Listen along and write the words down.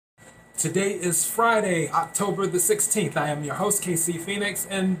Today is Friday, October the 16th. I am your host, KC Phoenix,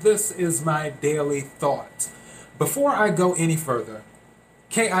 and this is my daily thought. Before I go any further,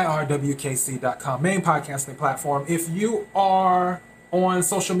 KIRWKC.com, main podcasting platform. If you are on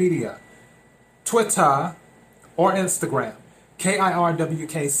social media, Twitter or Instagram,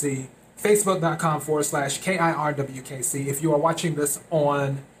 KIRWKC, Facebook.com/KIRWKC. If you are watching this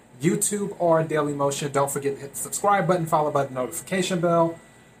on YouTube or Dailymotion, don't forget to hit the subscribe button, followed by the notification bell.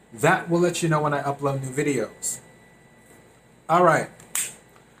 That will let you know when I upload new videos. All right.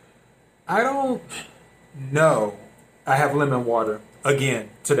 I don't know. I have lemon water again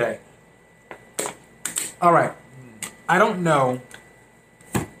today. All right. I don't know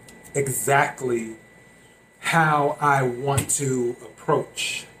exactly how I want to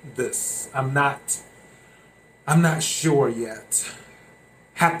approach this. I'm not sure yet.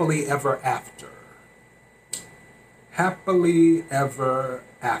 Happily ever after. Happily ever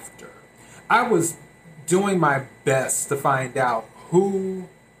after. I was doing my best to find out who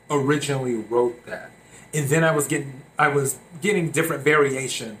originally wrote that. And then I was getting different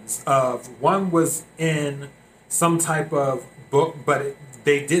variations of, one was in some type of book, but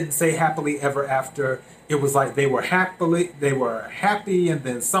they didn't say happily ever after. It was like they were happy and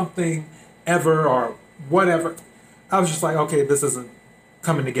then something ever or whatever. I was just like, okay, this isn't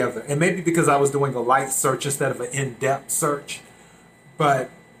coming together. And maybe because I was doing a light search instead of an in-depth search.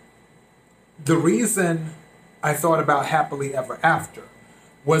 But the reason I thought about happily ever after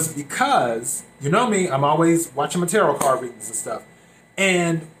was because, you know me, I'm always watching my tarot card readings and stuff.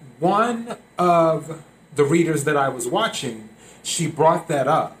 And one of the readers that I was watching, she brought that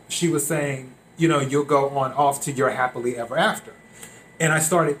up. She was saying, you know, you'll go on off to your happily ever after. And I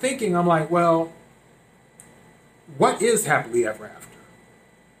started thinking, I'm like, well, what is happily ever after?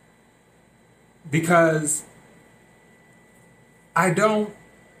 Because I don't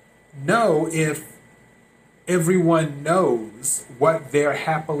know if everyone knows what their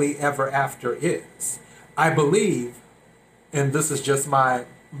happily ever after is. I believe, and this is just my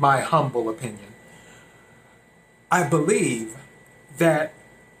humble opinion, I believe that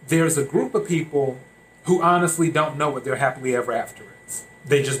there's a group of people who honestly don't know what their happily ever after is.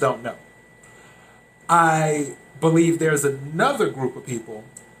 They just don't know. I believe there's another group of people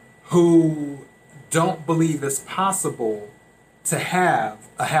who don't believe it's possible to have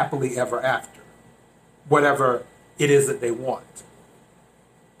a happily ever after, whatever it is that they want.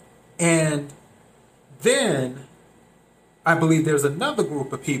 And then I believe there's another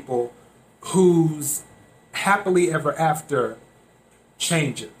group of people whose happily ever after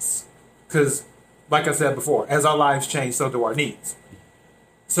changes. Because, like I said before, as our lives change, so do our needs.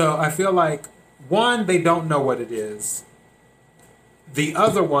 So I feel like, one, they don't know what it is. The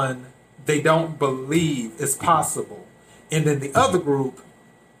other one, they don't believe it's possible. And then the other group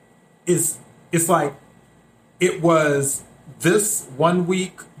it's like it was this one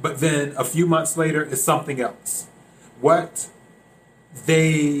week, but then a few months later it's something else. What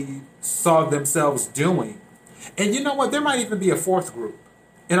they saw themselves doing. And you know what? There might even be a fourth group.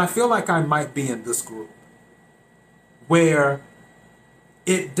 And I feel like I might be in this group. Where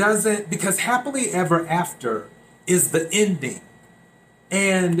it doesn't, because happily ever after is the ending.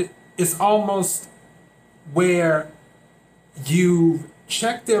 And it's almost where you've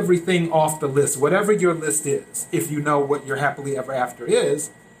checked everything off the list, whatever your list is, if you know what your happily ever after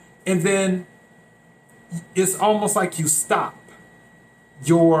is, and then it's almost like you stop.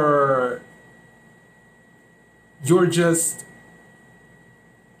 You're just,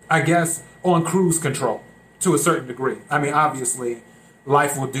 I guess, on cruise control to a certain degree. I mean, obviously,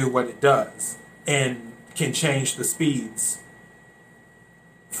 life will do what it does and can change the speeds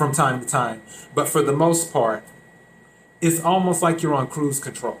from time to time. But for the most part, it's almost like you're on cruise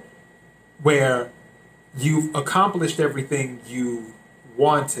control, where you've accomplished everything you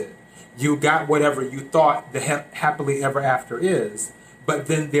wanted. You got whatever you thought the happily ever after is, but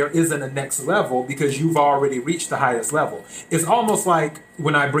then there isn't a next level because you've already reached the highest level. It's almost like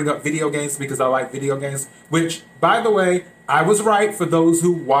when I bring up video games because I like video games, which, by the way, I was right for those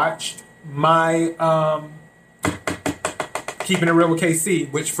who watched my Keeping It Real with KC,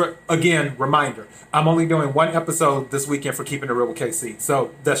 which, for, again, reminder, I'm only doing one episode this weekend for Keeping It Real with KC.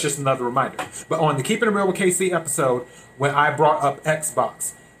 So that's just another reminder. But on the Keeping It Real with KC episode, when I brought up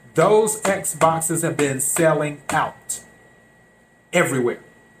Xbox, those Xboxes have been selling out everywhere.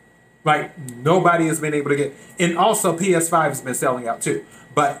 Like, nobody has been able to get... And also PS5 has been selling out too.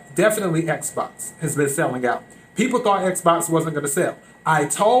 But definitely Xbox has been selling out. People thought Xbox wasn't going to sell. I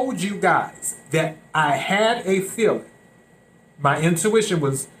told you guys that I had a feeling. My intuition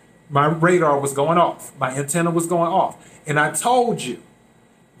was, my radar was going off. My antenna was going off. And I told you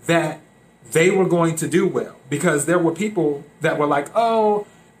that they were going to do well, because there were people that were like, oh,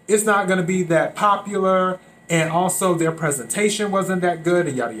 it's not going to be that popular, and also their presentation wasn't that good,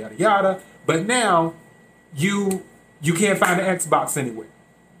 and yada yada yada. But now you can't find an Xbox anywhere.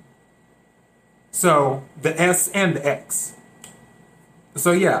 So the S and the X.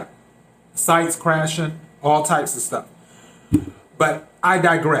 So yeah, sites crashing, all types of stuff. But I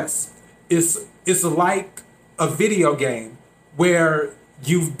digress. It's like a video game where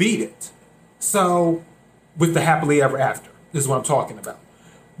you've beat it. So with the happily ever after is what I'm talking about.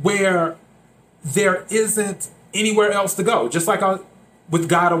 Where there isn't anywhere else to go. Just like with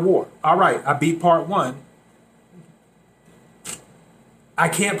God of War. All right, I beat part 1. I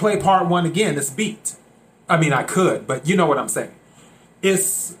can't play part 1 again. It's beat. I mean, I could, but you know what I'm saying.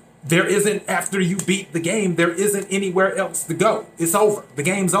 There isn't, after you beat the game, there isn't anywhere else to go. It's over. The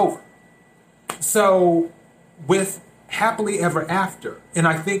game's over. So with happily ever after, and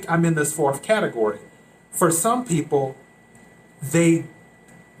I think I'm in this 4th category, for some people, they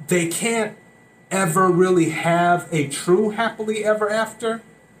can't ever really have a true happily ever after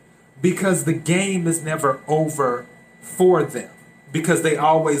because the game is never over for them, because they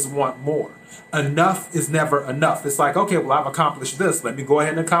always want more. Enough is never enough. It's like, okay, well, I've accomplished this. Let me go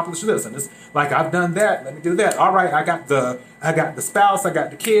ahead and accomplish this. And it's like, I've done that. Let me do that. All right, I got the spouse, I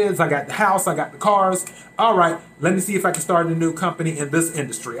got the kids, I got the house, I got the cars. All right, let me see if I can start a new company in this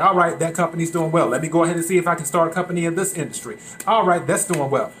industry. All right, that company's doing well. Let me go ahead and see if I can start a company in this industry. All right, that's doing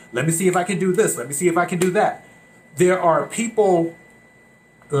well. Let me see if I can do this. Let me see if I can do that. There are people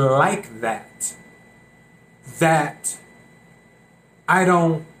like that I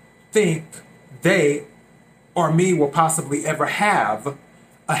don't think they or me will possibly ever have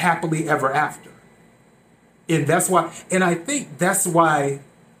a happily ever after. And I think that's why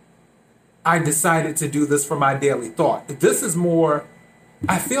I decided to do this for my daily thought.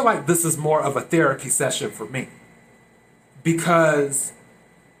 I feel like this is more of a therapy session for me, because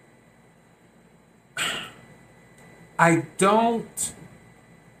I don't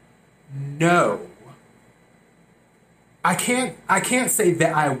know. I can't say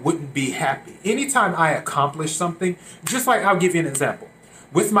that I wouldn't be happy. Anytime I accomplish something, just like, I'll give you an example.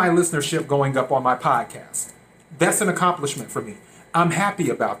 With my listenership going up on my podcast, that's an accomplishment for me. I'm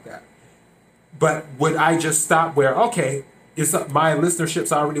happy about that. But would I just stop where, okay, my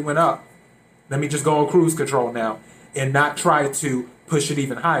listenership's already went up, let me just go on cruise control now and not try to push it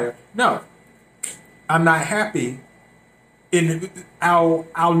even higher? No, I'm not happy.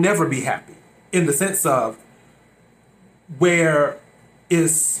 I'll never be happy, in the sense of, let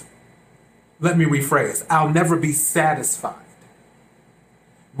me rephrase, I'll never be satisfied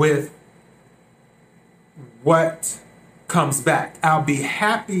with what comes back. I'll be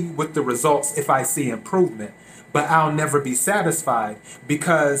happy with the results if I see improvement, but I'll never be satisfied,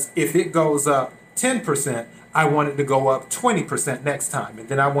 because if it goes up 10%, I want it to go up 20% next time, and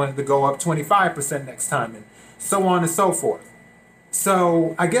then I want it to go up 25% next time, and so on and so forth.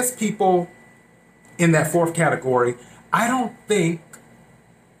 So I guess people in that 4th category, I don't think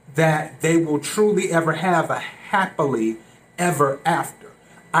that they will truly ever have a happily ever after.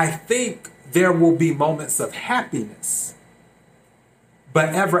 I think there will be moments of happiness, but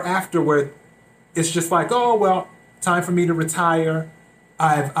ever after where it's just like, oh, well, time for me to retire.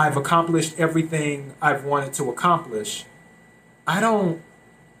 I've accomplished everything I've wanted to accomplish. I don't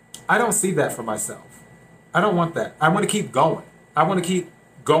see that for myself. I don't want that. I want to keep going. I want to keep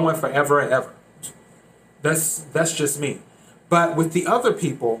going forever and ever. That's just me. But with the other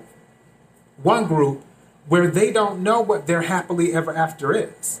people, one group where they don't know what their happily ever after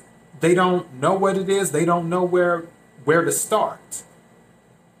is. They don't know what it is. They don't know where to start.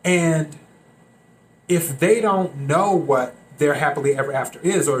 And if they don't know what their happily ever after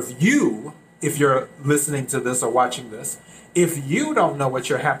is, or if you're listening to this or watching this, if you don't know what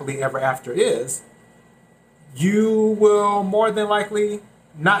your happily ever after is, you will more than likely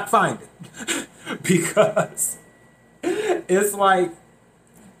not find it. Because it's like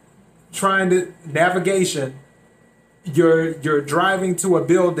trying to navigation. You're driving to a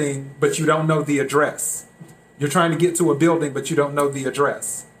building, but you don't know the address. You're trying to get to a building, but you don't know the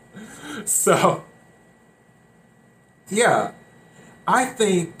address. So, yeah, I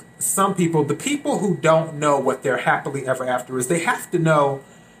think some people, the people who don't know what their happily ever after is, they have to know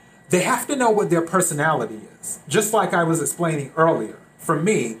what their personality is. Just like I was explaining earlier. For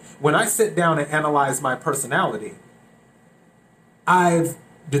me, when I sit down and analyze my personality, I've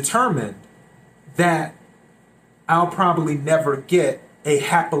determined that I'll probably never get a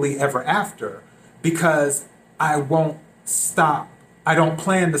happily ever after, because I won't stop. I don't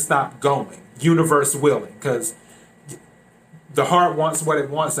plan to stop going, universe willing, because the heart wants what it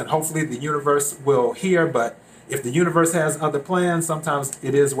wants, and hopefully the universe will hear. But if the universe has other plans, sometimes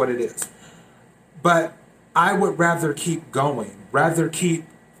it is what it is. But I would rather keep going, rather keep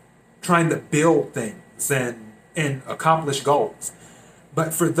trying to build things and accomplish goals.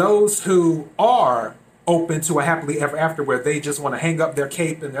 But for those who are open to a happily ever after, where they just want to hang up their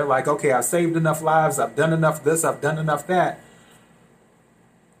cape and they're like, okay, I've saved enough lives, I've done enough this, I've done enough that,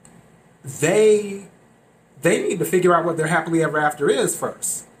 they need to figure out what their happily ever after is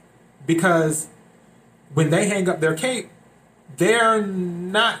first. Because when they hang up their cape, they're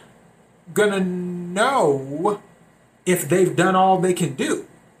not gonna know if they've done all they can do.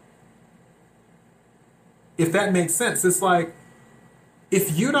 If that makes sense. It's like,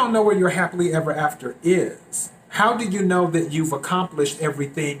 if you don't know where your happily ever after is, how do you know that you've accomplished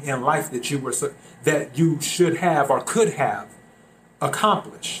everything in life that you should have or could have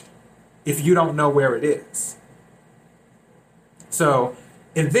accomplished, if you don't know where it is? So,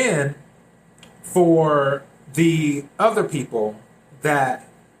 and then for the other people that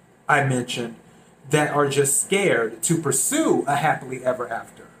I mentioned that are just scared to pursue a happily ever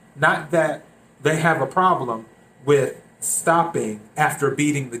after, not that they have a problem with stopping after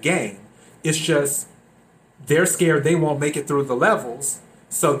beating the game, it's just they're scared they won't make it through the levels,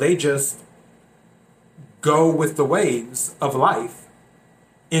 so they just go with the waves of life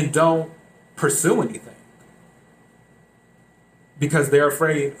and don't pursue anything because they're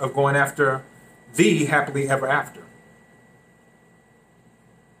afraid of going after the happily ever after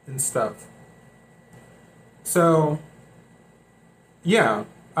and stuff. So yeah,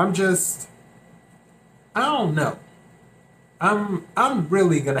 I don't know. I'm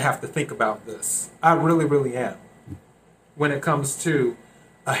really gonna have to think about this. I really, really am. When it comes to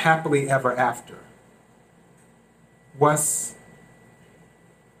a happily ever after. Let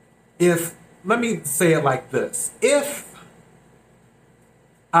me say it like this. If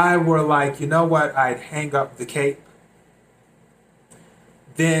I were like, you know what, I'd hang up the cape,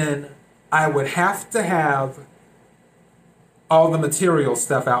 then I would have to have all the material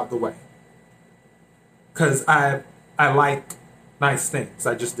stuff out the way. Because I like nice things.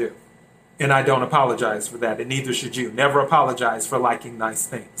 I just do. And I don't apologize for that. And neither should you. Never apologize for liking nice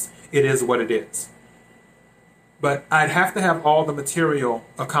things. It is what it is. But I'd have to have all the material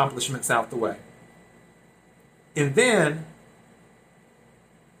accomplishments out the way. And then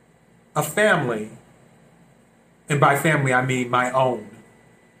a family, and by family I mean my own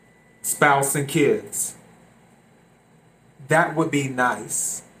spouse and kids. That would be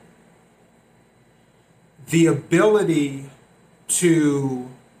nice. The ability to,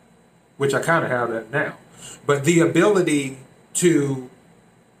 which I kind of have that now, but the ability to,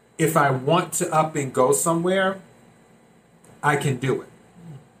 if I want to up and go somewhere, I can do it.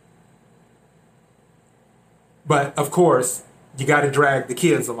 But of course, you got to drag the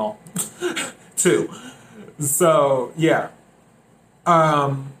kids along too. So yeah.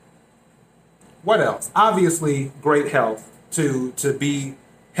 What else? Obviously, great health, to be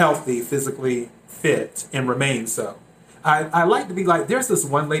healthy, physically fit, and remain so. I like to be like, there's this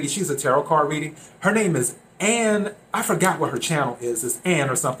one lady, she's a tarot card reading. Her name is Anne. I forgot what her channel is. It's Anne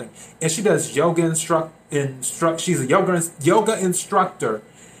or something. And she does yoga she's a yoga instructor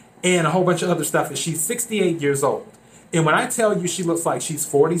and a whole bunch of other stuff. And she's 68 years old. And when I tell you she looks like she's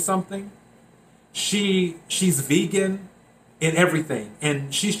 40 something, she's vegan and everything.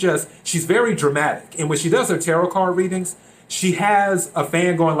 And she's very dramatic. And when she does her tarot card readings, she has a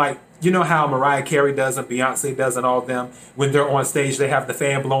fan going like, you know how Mariah Carey does and Beyonce does and all of them, when they're on stage, they have the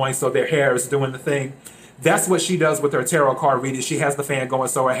fan blowing so their hair is doing the thing. That's what she does with her tarot card reading. She has the fan going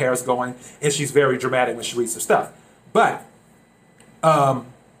so her hair is going, and she's very dramatic when she reads her stuff. But,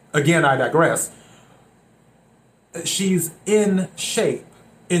 again, I digress. She's in shape,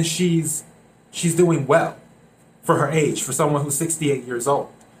 and she's doing well for her age, for someone who's 68 years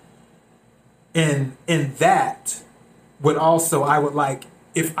old. And that would also, I would like,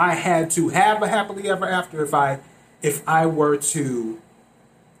 if I had to have a happily ever after, if I were to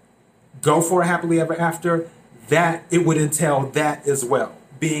go for a happily ever after, that it would entail that as well.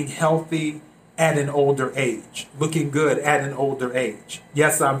 Being healthy at an older age, looking good at an older age.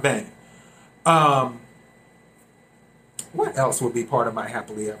 Yes, I'm vain. What else would be part of my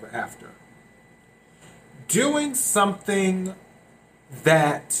happily ever after? Doing something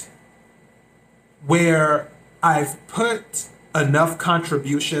where I've put enough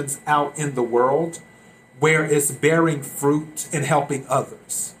contributions out in the world where it's bearing fruit and helping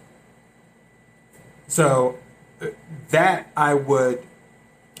others. So that would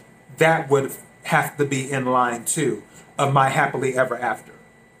have to be in line too of my happily ever after.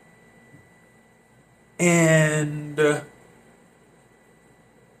 And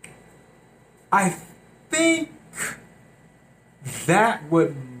I think that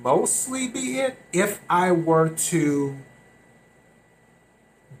would mostly be it if I were to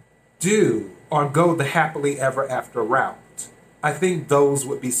do or go the happily ever after route. I think those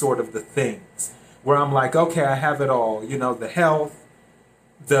would be sort of the things where I'm like, okay, I have it all. You know, the health,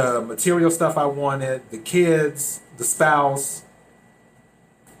 the material stuff I wanted, the kids, the spouse,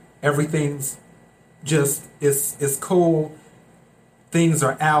 everything's just is cool. Things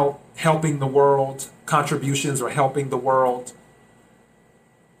are out helping the world. Contributions are helping the world.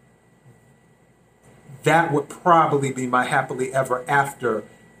 That would probably be my happily ever after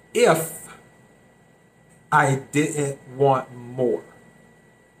if I didn't want more.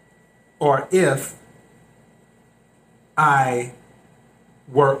 Or if I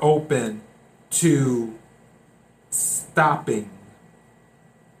were open to stopping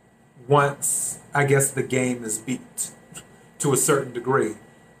once, I guess, the game is beat to a certain degree.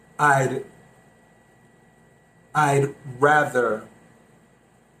 I'd rather,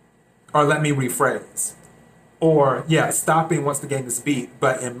 or let me rephrase, or yeah, stopping once the game is beat.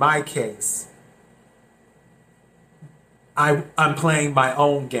 But in my case, I'm playing my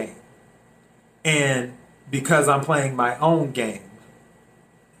own game. And because I'm playing my own game,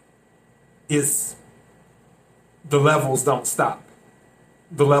 the levels don't stop.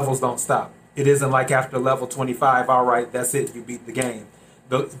 The levels don't stop. It isn't like after level 25, all right, that's it, you beat the game.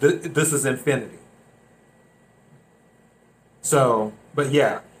 This is infinity. So, but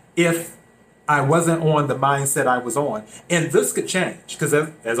yeah, if I wasn't on the mindset I was on, and this could change, because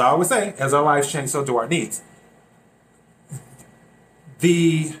as I always say, as our lives change, so do our needs.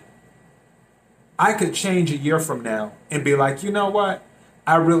 I could change a year from now and be like, you know what?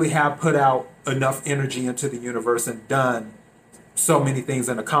 I really have put out enough energy into the universe and done so many things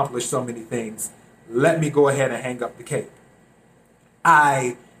and accomplished so many things. Let me go ahead and hang up the cape.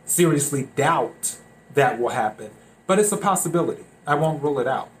 I seriously doubt that will happen, but it's a possibility. I won't rule it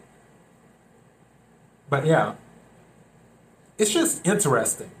out. But yeah, it's just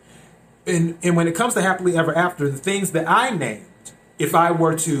interesting. And when it comes to happily ever after, the things that I named, if I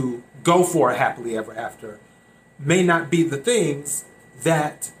were to go for a happily ever after, may not be the things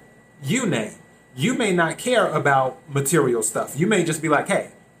that you name. You may not care about material stuff. You may just be like, hey,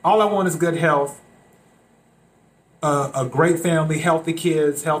 all I want is good health, a great family, healthy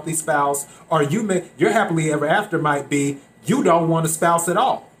kids, healthy spouse. Or your happily ever after might be you don't want a spouse at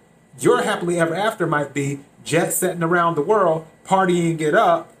all. Your happily ever after might be jet setting around the world, partying it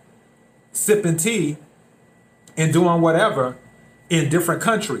up, sipping tea, and doing whatever in different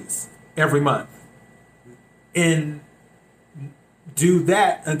countries every month. And do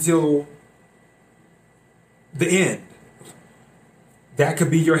that until the end. That could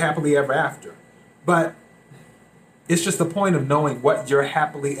be your happily ever after. But it's just the point of knowing what your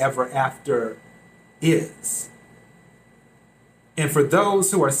happily ever after is. And for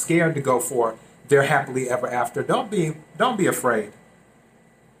those who are scared to go for their happily ever after, don't be afraid.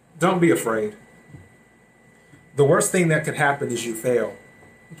 Don't be afraid. The worst thing that could happen is you fail.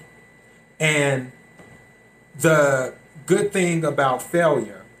 And the good thing about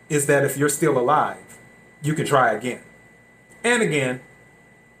failure is that if you're still alive, you can try again. And again.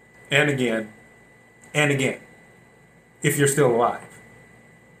 And again. And again. If you're still alive.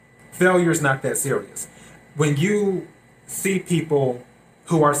 Failure is not that serious. When you see people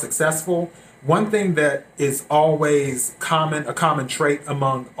who are successful, one thing that is always a common trait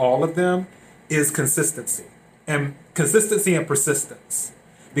among all of them is consistency. And consistency and persistence.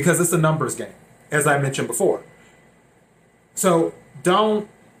 Because it's a numbers game, as I mentioned before. So don't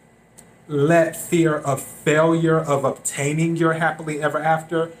let fear of failure of obtaining your happily ever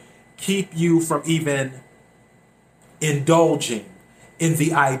after keep you from even indulging in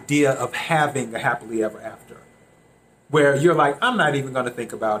the idea of having a happily ever after. Where you're like, I'm not even going to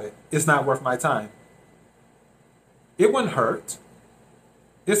think about it. It's not worth my time. It wouldn't hurt.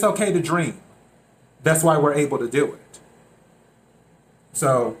 It's okay to dream. That's why we're able to do it.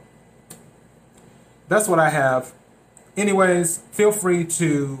 So that's what I have. Anyways, feel free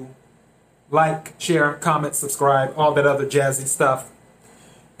to like, share, comment, subscribe, all that other jazzy stuff.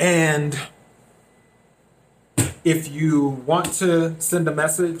 And if you want to send a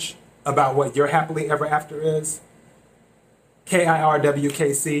message about what your happily ever after is,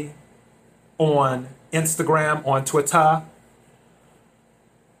 KIRWKC on Instagram, on Twitter,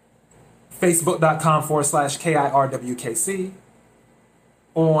 Facebook.com/KIRWKC,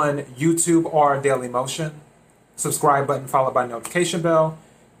 on YouTube or Daily Motion. Subscribe button followed by notification bell.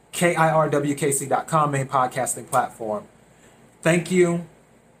 KIRWKC.com, main podcasting platform. Thank you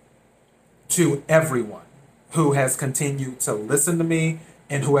to everyone who has continued to listen to me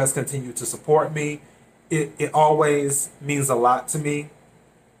and who has continued to support me. It always means a lot to me.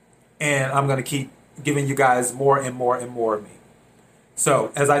 And I'm going to keep giving you guys more and more and more of me.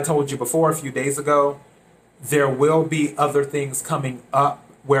 So, as I told you before a few days ago, there will be other things coming up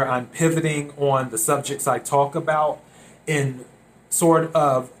where I'm pivoting on the subjects I talk about in sort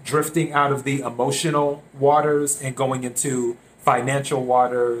of drifting out of the emotional waters and going into financial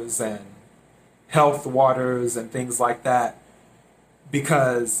waters and health waters and things like that.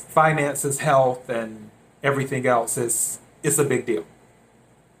 Because finances, health, and everything else it's a big deal.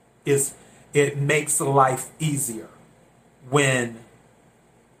 It makes life easier when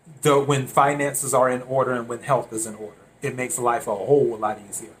finances are in order and when health is in order. It makes life a whole lot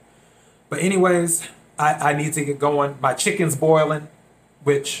easier. But anyways, I need to get going. My chicken's boiling,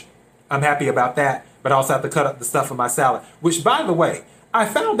 which I'm happy about that, but I also have to cut up the stuff in my salad, which, by the way, I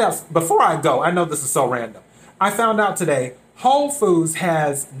found out before I go, I know this is so random. I found out today Whole Foods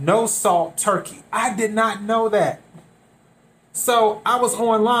has no salt turkey. I did not know that. So I was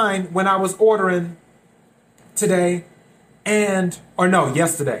online when I was ordering today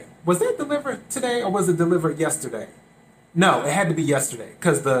yesterday. Was that delivered today or was it delivered yesterday? No, it had to be yesterday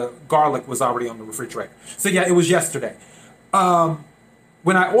because the garlic was already on the refrigerator. So yeah, it was yesterday.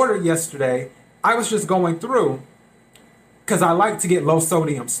 When I ordered yesterday, I was just going through because I like to get low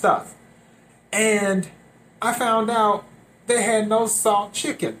sodium stuff. And I found out they had no salt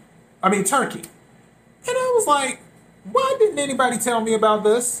turkey. And I was like, why didn't anybody tell me about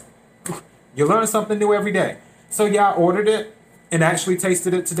this? You learn something new every day. So yeah, I ordered it and actually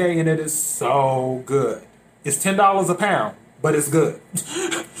tasted it today, and it is so good. It's $10 a pound, but it's good.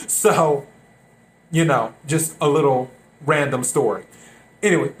 So, just a little random story.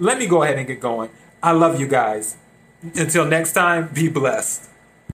 Anyway, let me go ahead and get going. I love you guys. Until next time, be blessed.